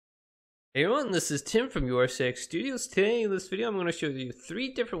Hey everyone, this is Tim from YourSixStudios. Today in this video I'm going to show you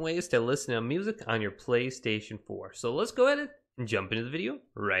 3 different ways to listen to music on your PlayStation 4. So let's go ahead and jump into the video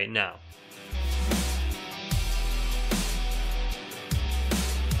right now.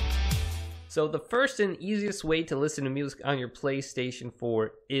 So the first and easiest way to listen to music on your PlayStation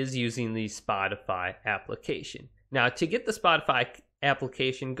 4 is using the Spotify application. Now to get the Spotify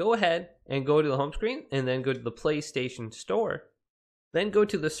application, go ahead and go to the home screen and then go to the PlayStation Store. Then go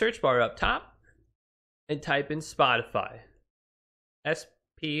to the search bar up top and type in Spotify. S-P-O-T-I-F-Y.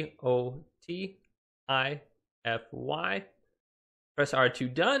 Press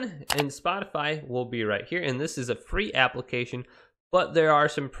R2 done, and Spotify will be right here. And this is a free application, but there are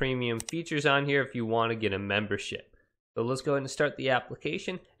some premium features on here if you want to get a membership. So let's go ahead and start the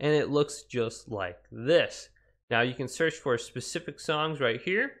application, and it looks just like this. Now you can search for specific songs right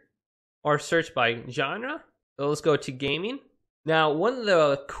here, or search by genre. So let's go to gaming. Now, one of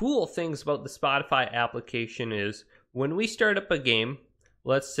the cool things about the Spotify application is when we start up a game,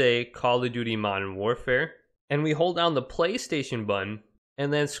 let's say Call of Duty Modern Warfare, and we hold down the PlayStation button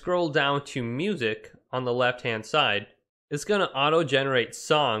and then scroll down to music on the left-hand side, it's going to auto-generate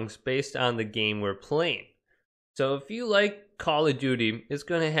songs based on the game we're playing. So if you like Call of Duty, it's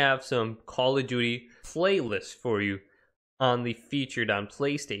going to have some Call of Duty playlists for you on the featured on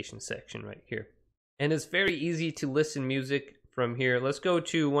PlayStation section right here. And it's very easy to listen music from here. Let's go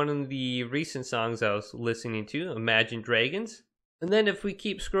to one of the recent songs I was listening to, Imagine Dragons. And then if we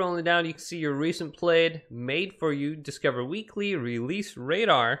keep scrolling down, you can see your recent played, made for you, discover weekly, release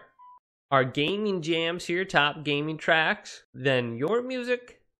radar, our gaming jams here, top gaming tracks, then your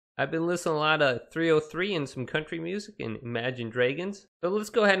music. I've been listening to a lot of 303 and some country music and Imagine Dragons. So let's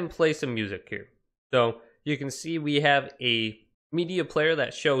go ahead and play some music here. So you can see we have a media player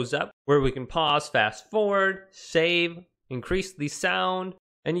that shows up where we can pause, fast forward, save, increase the sound,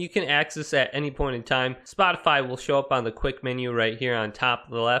 and you can access at any point in time. Spotify will show up on the quick menu right here on top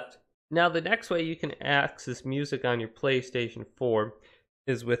of the left. Now the next way you can access music on your PlayStation 4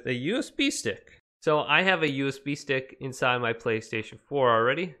 is with a USB stick. So I have a USB stick inside my PlayStation 4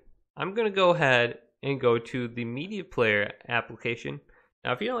 already. I'm going to go ahead and go to the media player application.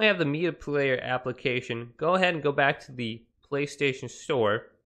 Now if you don't have the media player application, go ahead and go back to the PlayStation Store,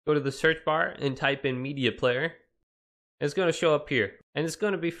 go to the search bar and type in media player. It's going to show up here, and it's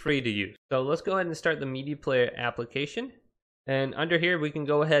going to be free to use. So let's go ahead and start the media player application. And under here, we can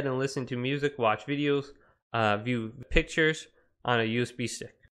go ahead and listen to music, watch videos, view pictures on a USB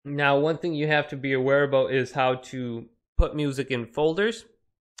stick. Now, one thing you have to be aware about is how to put music in folders.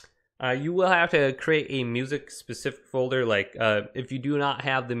 You will have to create a music-specific folder. Like if you do not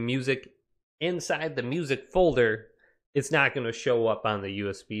have the music inside the music folder, it's not going to show up on the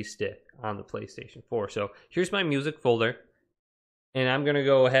USB stick on the PlayStation 4. So here's my music folder, and I'm going to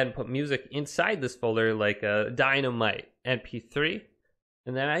go ahead and put music inside this folder like a Dynamite MP3,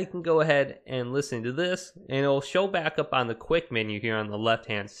 and then I can go ahead and listen to this, and it'll show back up on the quick menu here on the left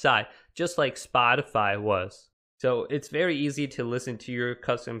hand side, just like Spotify was. So it's very easy to listen to your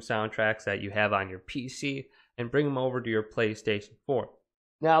custom soundtracks that you have on your PC and bring them over to your PlayStation 4.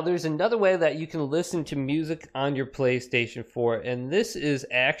 Now, there's another way that you can listen to music on your PlayStation 4, and this is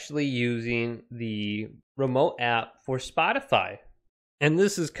actually using the remote app for Spotify. And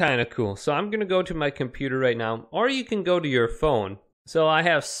this is kind of cool. So I'm going to go to my computer right now, or you can go to your phone. So I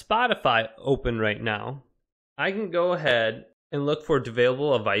have Spotify open right now. I can go ahead and look for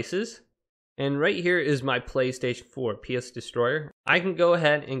available devices. And right here is my PlayStation 4 PS Destroyer. I can go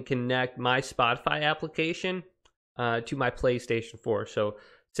ahead and connect my Spotify application to my PlayStation 4. So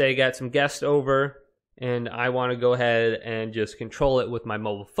say I got some guests over and I want to go ahead and just control it with my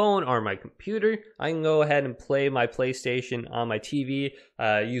mobile phone or my computer. I can go ahead and play my PlayStation on my TV,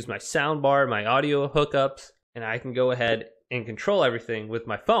 use my soundbar, my audio hookups, and I can go ahead and control everything with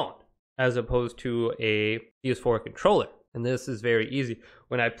my phone as opposed to a PS4 controller. And this is very easy.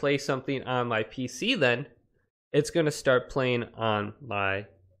 When I play something on my PC, then it's going to start playing on my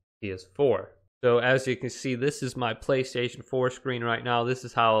PS4. So as you can see, this is my PlayStation 4 screen right now. This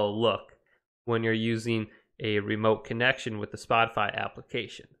is how it'll look when you're using a remote connection with the Spotify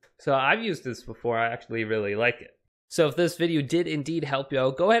application. So I've used this before. I actually really like it. So if this video did indeed help you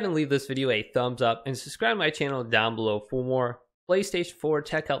out, go ahead and leave this video a thumbs up and subscribe to my channel down below for more PlayStation 4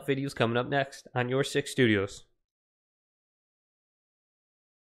 tech help videos coming up next on YourSixStudios.